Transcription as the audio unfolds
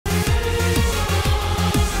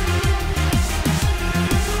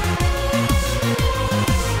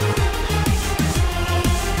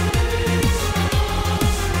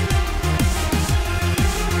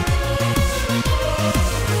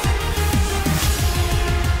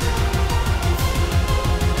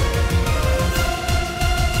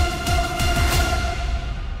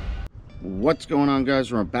What's going on,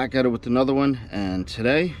 guys? We're back at it with another one, and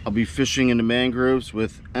today I'll be fishing in the mangroves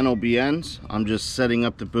with NLBNs. I'm just setting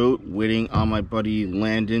up the boat, waiting on my buddy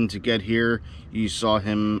Landon to get here. You saw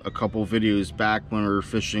him a couple videos back when we were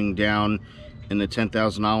fishing down in the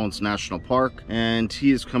 10,000 Islands National Park, and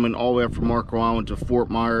he is coming all the way up from Marco Island to Fort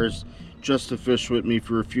Myers just to fish with me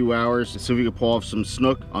for a few hours to see if we can pull off some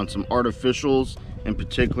snook on some artificials, in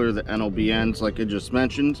particular the NLBNs like I just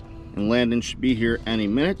mentioned. And Landon should be here any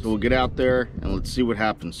minute, so we'll get out there and let's see what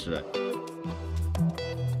happens today.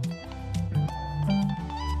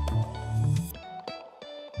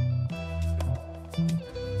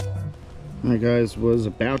 Alright guys, was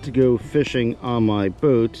about to go fishing on my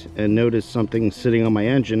boat and noticed something sitting on my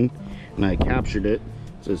engine, and I captured it.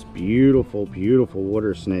 It's this beautiful, beautiful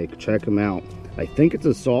water snake. Check him out. I think it's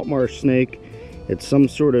a salt marsh snake. It's some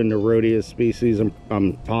sort of Nerodia species.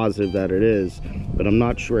 I'm positive that it is, but I'm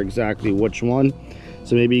not sure exactly which one.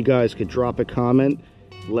 So maybe you guys could drop a comment,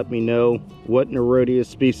 let me know what Nerodia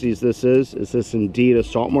species this is. Is this indeed a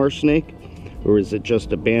salt marsh snake, or is it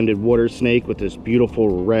just a banded water snake with this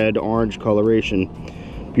beautiful red orange coloration?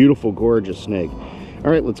 Beautiful, gorgeous snake.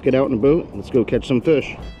 All right, let's get out in the boat. Let's go catch some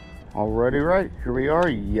fish. Alrighty, right, here we are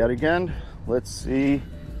yet again. Let's see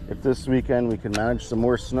if this weekend we can manage some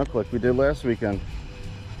more snook like we did last weekend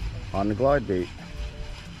on the glide bait.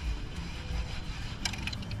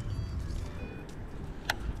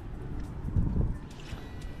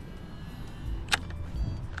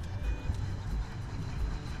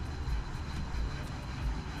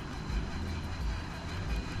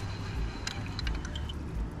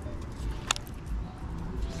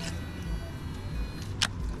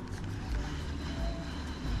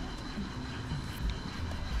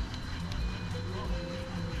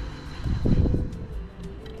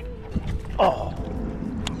 Oh.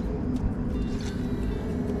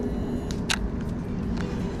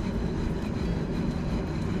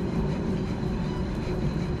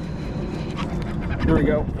 Here we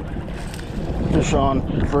go. Fish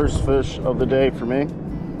on. First fish of the day for me.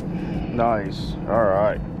 Nice. All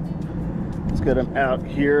right. Let's get him out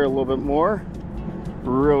here a little bit more.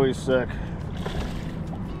 Really sick.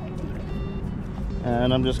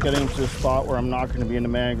 And I'm just getting to a spot where I'm not going to be in the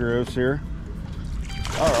mangroves here.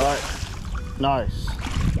 All right. Nice.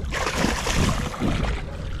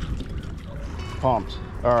 Pumped.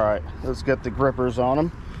 All right, let's get the grippers on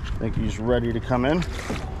him. I think he's ready to come in.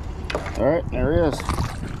 All right, there he is.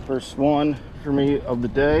 First one for me of the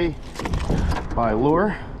day by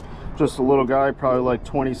lure. Just a little guy, probably like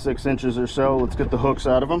 26 inches or so. Let's get the hooks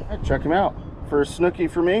out of him. Right, check him out. First snooky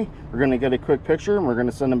for me. We're gonna get a quick picture and we're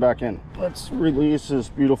gonna send him back in. Let's release this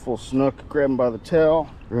beautiful snook, grab him by the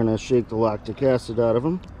tail. We're gonna shake the lactic acid out of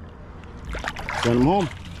him. Send him home.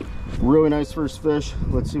 Really nice first fish.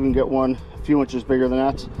 Let's see if we can get one a few inches bigger than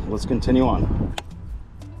that. Let's continue on.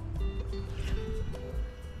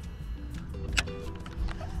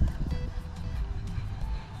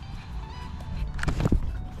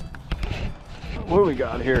 What do we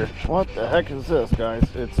got here? What the heck is this, guys?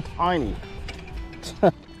 It's tiny.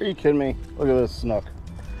 Are you kidding me? Look at this snook.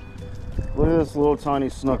 Look at this little tiny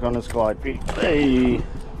snook on this glide bait. Hey,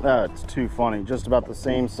 that's too funny. Just about the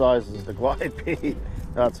same size as the glide bait.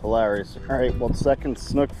 That's hilarious. All right, well, second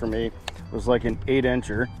snook for me was like an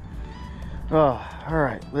 8-incher. Oh, all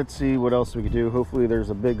right, let's see what else we could do. Hopefully there's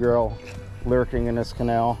a big girl lurking in this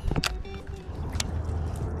canal.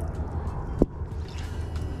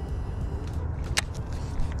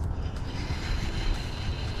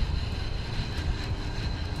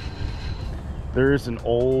 There's an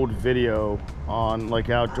old video on like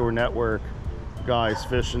Outdoor Network, guys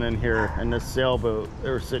fishing in here in this sailboat. They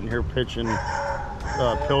were sitting here pitching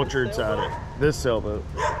pilchards at it. This sailboat.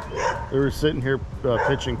 They were sitting here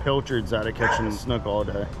pitching pilchards at it, catching snook all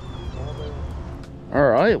day. All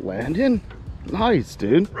right, Landon. Nice,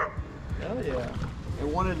 dude. Hell yeah. They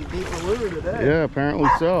wanted a deeper lure today. Yeah, apparently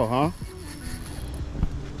so, huh?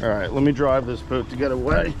 All right, let me drive this boat to get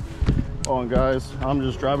away. Hold on, guys. I'm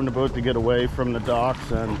just driving the boat to get away from the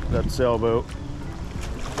docks and that sailboat.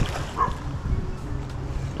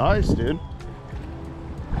 Nice, dude.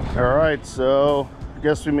 All right, so I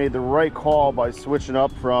guess we made the right call by switching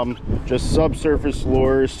up from just subsurface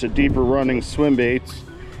lures to deeper running swim baits.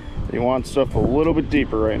 You want stuff a little bit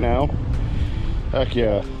deeper right now. Heck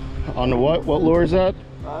yeah. On the what? What lure is that?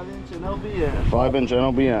 5-inch NLBN. 5-inch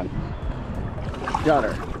NLBN. Got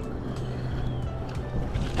her.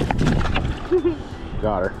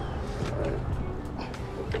 Got her.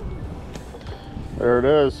 There it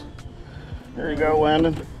is. There you go,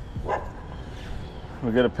 Landon.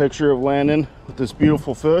 We got a picture of Landon with this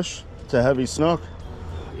beautiful fish. It's a heavy snook.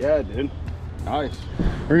 Yeah, dude. Nice.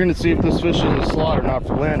 We're gonna see if this fish is a slot or not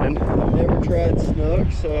for Landon. I've never tried snook,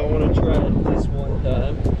 so I want to try it this one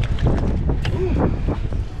time.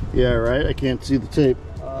 Yeah, right? I can't see the tape.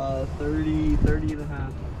 30 and a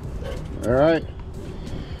half. All right.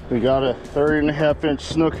 We got a 30.5-inch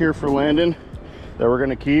snook here for Landon that we're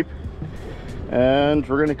gonna keep. And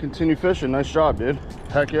we're gonna continue fishing. Nice job, dude.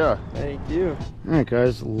 Heck yeah. Thank you. All right,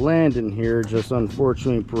 guys, Landon here just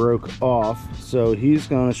unfortunately broke off, so he's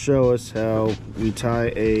gonna show us how we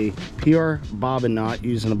tie a PR bobbin knot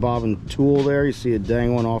using a bobbin tool there. You see it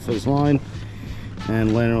dangling off his line,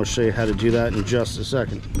 and Landon will show you how to do that in just a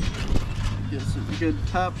second. Get some good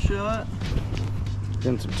top shot.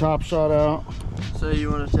 Getting some top shot out. So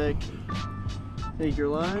you want to take your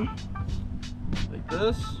line like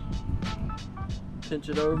this, pinch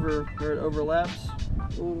it over where it overlaps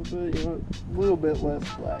a little bit. You want a little bit less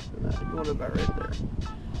slack than that. You want it about right there.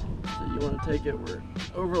 So you want to take it where it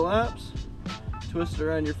overlaps, twist it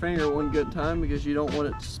around your finger one good time because you don't want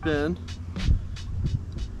it to spin.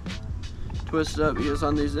 Twist it up because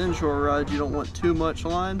on these inshore rods you don't want too much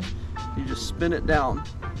line. You just spin it down.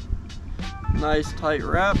 Nice tight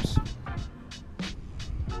wraps.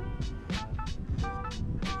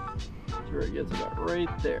 Where it gets about right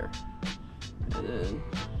there. And then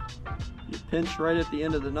you pinch right at the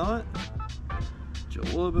end of the knot. Get you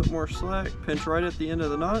a little bit more slack. Pinch right at the end of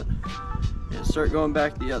the knot. And start going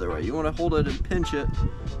back the other way. You want to hold it and pinch it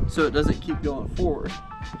so it doesn't keep going forward.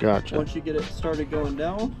 Gotcha. Once you get it started going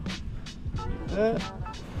down, like that,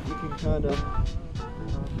 you can kind of,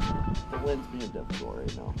 the wind's being difficult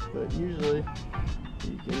right now, but usually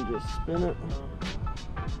you can just spin it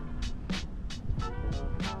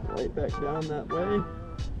right back down that way.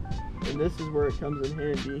 And this is where it comes in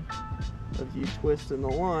handy of you twisting the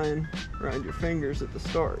line around your fingers at the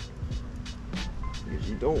start, because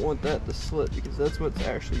you don't want that to slip, because that's what's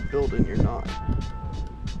actually building your knot.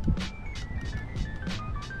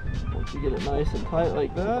 Once you get it nice and tight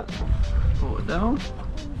like that, pull it down,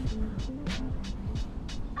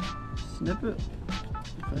 snip it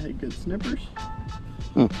if I had good snippers,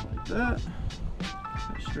 like that.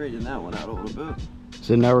 Straighten that one out a little bit.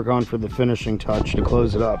 So now we're going for the finishing touch to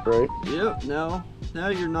close it up, right? Yep, now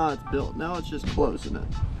your knot's built. Now it's just closing it.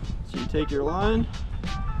 So you take your line,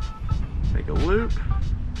 make a loop,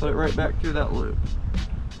 put it right back through that loop.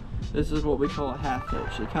 This is what we call a half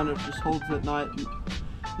hitch. It kind of just holds it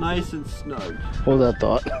nice and snug. Hold that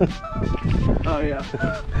thought. Oh yeah.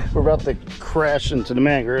 We're about to crash into the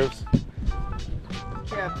mangroves.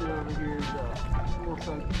 Captain over here is more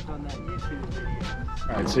focused on that YouTube video.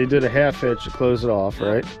 All right, so you did a half hitch to close it off,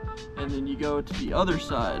 right? And then you go to the other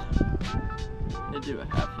side and do a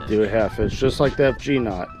half hitch. Do a half hitch, just like the FG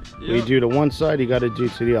knot. Yep. We do to one side, you got to do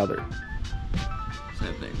to the other.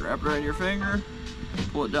 Same thing. Wrap it around your finger,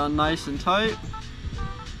 pull it down nice and tight.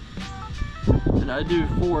 And I do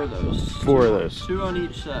 4 of those. 4 of those. 2 on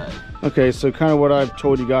each side. Okay, so kind of what I've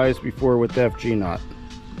told you guys before with the FG knot.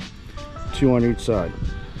 2 on each side.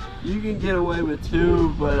 You can get away with 2,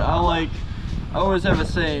 but I always have a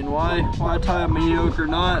saying, why tie a mediocre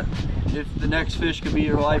knot if the next fish could be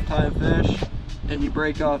your lifetime fish and you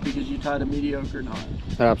break off because you tied a mediocre knot.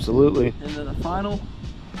 Absolutely. And then the final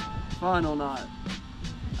knot.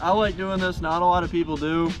 I like doing this, not a lot of people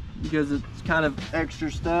do because it's kind of extra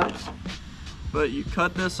steps, but you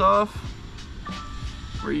cut this off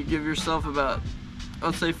where you give yourself about,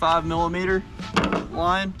 let's say 5mm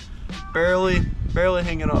line, barely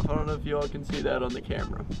hanging off. I don't know if you all can see that on the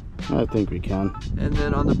camera. I think we can. And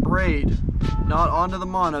then on the braid, not onto the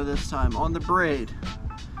mono this time, on the braid,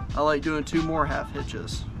 I like doing 2 more half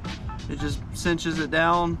hitches. It just cinches it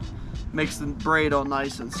down, makes the braid all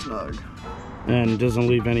nice and snug. And doesn't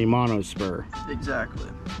leave any mono spur. Exactly.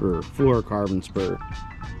 Or fluorocarbon spur.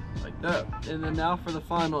 Like that. And then now for the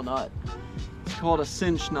final knot. It's called a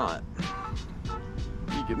cinch knot.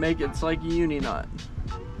 You can make it, it's like a uni knot.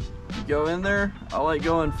 You go in there, I like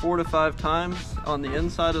going 4 to 5 times on the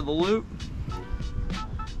inside of the loop.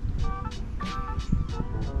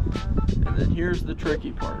 And then here's the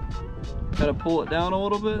tricky part. Gotta pull it down a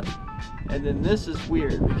little bit. And then this is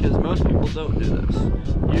weird because most people don't do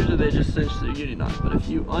this. Usually they just cinch the uni knot. But if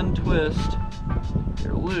you untwist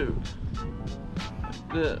your loop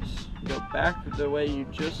like this, go back the way you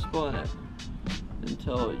just spun it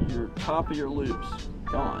until your top of your loop's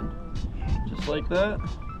gone. Just like that.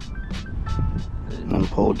 And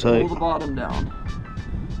pull tight. Pull the bottom down.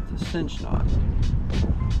 It's a cinch knot.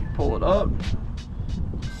 You pull it up,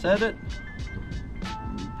 set it,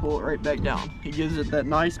 and you pull it right back down. It gives it that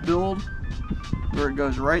nice build where it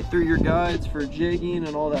goes right through your guides for jigging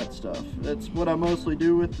and all that stuff. That's what I mostly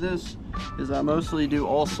do with this, is I mostly do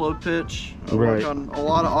all slow pitch. I work on a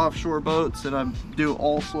lot of offshore boats and I do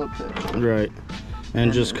all slow pitch. Right.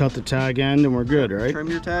 And just cut the tag end and we're good, right? Trim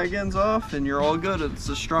your tag ends off and you're all good. It's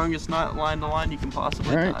the strongest knot line to line you can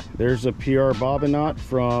possibly tie. There's a PR Bobbin Knot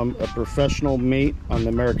from a professional mate on the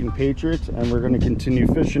American Patriots, and we're going to continue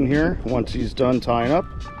fishing here once he's done tying up.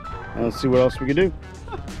 And let's see what else we can do.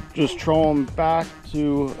 Just troll him back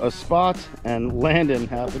to a spot, and Landon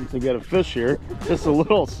happened to get a fish here. Just a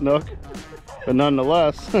little snook, but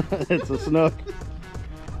nonetheless, it's a snook.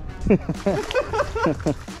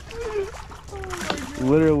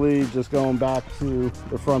 Literally just going back to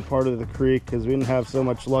the front part of the creek because we didn't have so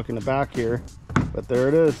much luck in the back here, but there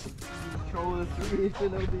it is. Trolling a 3-inch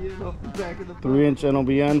NLBN off the back of the boat. 3-inch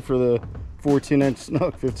NLBN for the 14-inch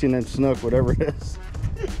snook, 15-inch snook, whatever it is.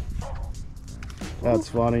 That's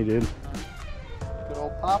funny, dude. Good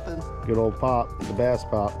old popping. Good old pop, the bass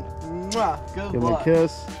pop. Mwah, good Give luck. him a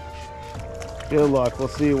kiss. Good luck. We'll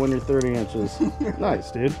see you when you're 30 inches. Nice,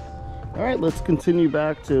 dude. All right, let's continue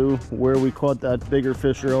back to where we caught that bigger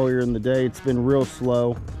fish earlier in the day. It's been real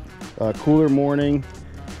slow. Cooler morning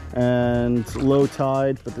and low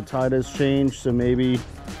tide, but the tide has changed, so maybe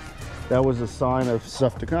that was a sign of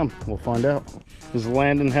stuff to come. We'll find out. Does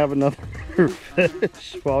Landon have another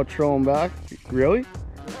fish while trolling back? Really?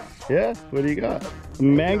 Yeah? What do you got? A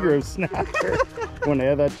mangrove snapper. Want to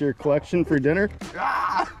add that to your collection for dinner?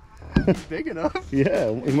 Big enough.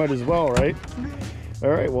 Yeah, we might as well, right? All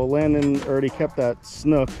right, well, Landon already kept that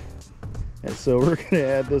snook, and so we're going to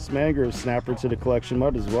add this mangrove snapper to the collection.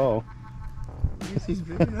 Might as well. Yes, he's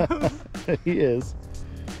big enough. He is.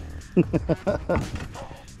 Yep.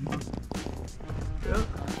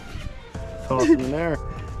 Toss him in there.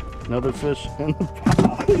 Another fish in the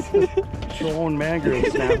pot. Trolling mangrove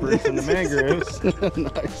snappers in the mangroves.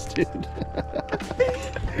 Nice, dude.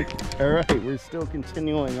 All right, we're still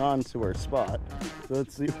continuing on to our spot. So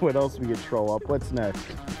let's see what else we can troll up. What's next?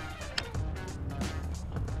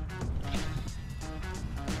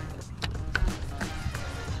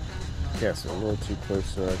 Yeah, so a little too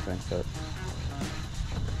close there, I think, but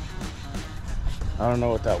I don't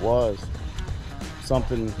know what that was.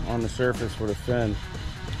 Something on the surface with a fin.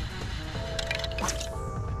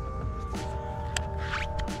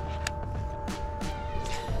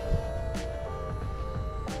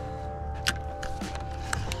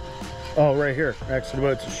 Oh, right here, next to the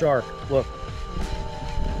boat, it's a shark. Look.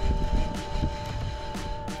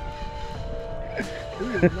 He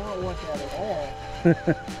does not want that at all.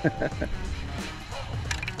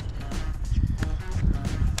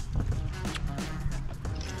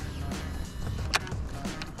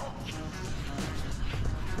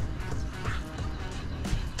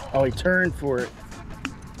 Oh, he turned for it.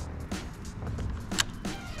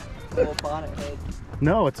 Little bonnet head.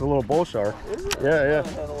 No, it's a little bull shark. Is it? Yeah, yeah. It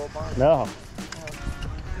had a little bonnet. No.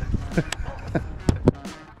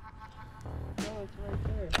 No, it's right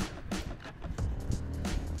there.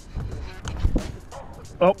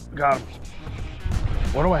 Oh, got him.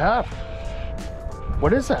 What do I have?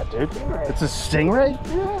 What is that, dude? Stingray. It's a stingray?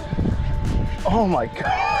 Yeah. Oh my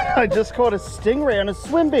God. I just caught a stingray on a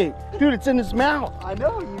swim bait. Dude, it's in his mouth. I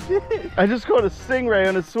know, you did. I just caught a stingray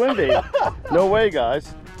on a swim bait. No way,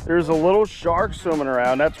 guys. There's a little shark swimming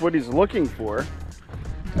around. That's what he's looking for.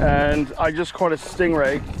 And I just caught a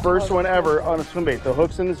stingray. First one ever on a swim bait. The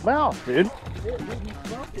hook's in his mouth, dude. Yeah, dude, you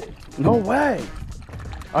dropped it. No way.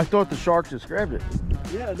 I thought the shark just grabbed it.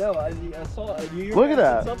 Yeah, no, I saw it. Look at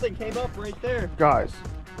that. Something came up right there. Guys,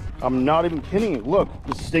 I'm not even kidding you. Look,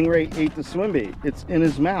 the stingray ate the swim bait. It's in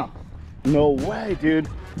his mouth. No way, dude.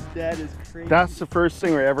 That is crazy. That's the first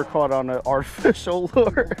stingray I ever caught on an artificial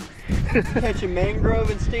lure. Catching mangrove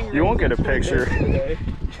and stingray. You won't get a picture.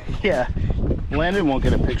 Yeah, Landon won't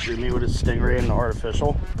get a picture of me with a stingray and an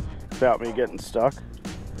artificial without me getting stuck.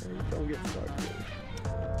 Don't get stuck.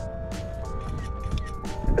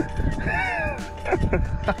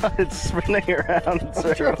 It's spinning around. I'm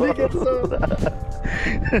trying to get some.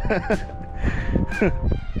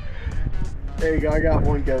 There you go, I got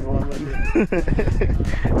one good one.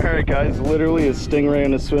 Alright guys, literally a stingray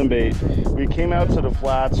and a swim bait. We came out to the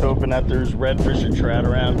flats hoping that there's redfish and trout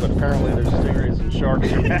around, but apparently there's stingrays and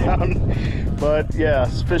sharks around. But yeah,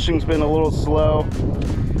 fishing's been a little slow.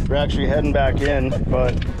 We're actually heading back in,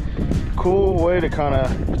 but cool way to kind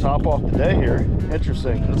of top off the day here.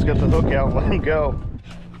 Interesting. Let's get the hook out and let him go.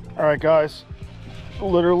 Alright guys,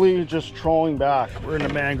 literally just trolling back. We're in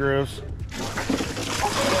the mangroves.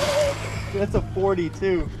 That's a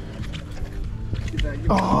 42.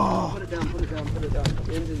 Oh. Put it down, put it down, put it down.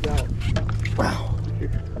 The engine's out. Wow.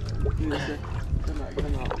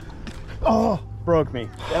 Oh, broke me.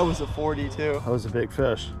 That was a 40 too. That was a big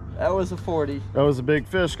fish. That was a 40. That was a big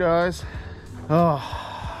fish, guys.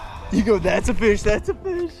 Oh. You go, that's a fish, that's a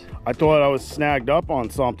fish. I thought I was snagged up on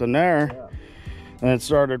something there. Yeah. And it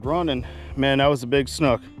started running. Man, that was a big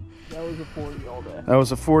snook. That was a 40 all day. That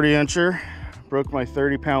was a 40-incher. Broke my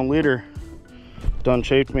 30-pound leader. Done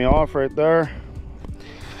chafed me off right there.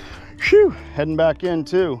 Phew, heading back in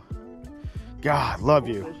too. God, love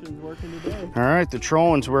you. Fishing's working today. All right, the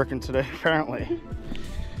trolling's working today apparently.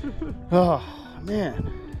 Oh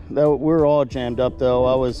man, we're all jammed up though.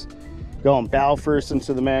 I was going bow first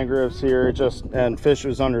into the mangroves here, and fish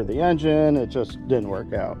was under the engine. It just didn't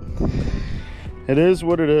work out. It is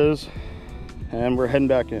what it is, and we're heading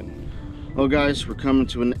back in. Well guys, we're coming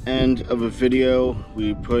to an end of a video.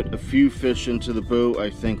 We put a few fish into the boat,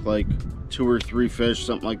 I think like 2 or 3 fish,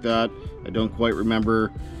 something like that. I don't quite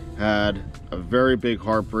remember. Had a very big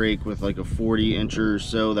heartbreak with like a 40-incher or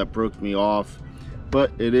so that broke me off.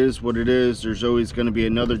 But it is what it is. There's always going to be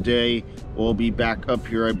another day. We'll be back up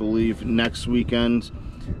here, I believe, next weekend.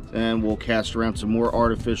 And we'll cast around some more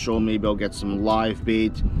artificial. Maybe I'll get some live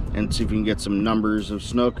bait and see if we can get some numbers of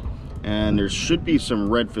snook. And there should be some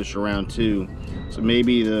redfish around too. So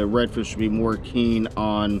maybe the redfish should be more keen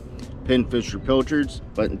on pinfish or pilchards.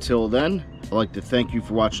 But until then, I'd like to thank you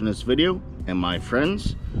for watching this video. And my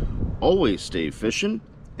friends, always stay fishing.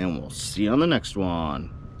 And we'll see you on the next one.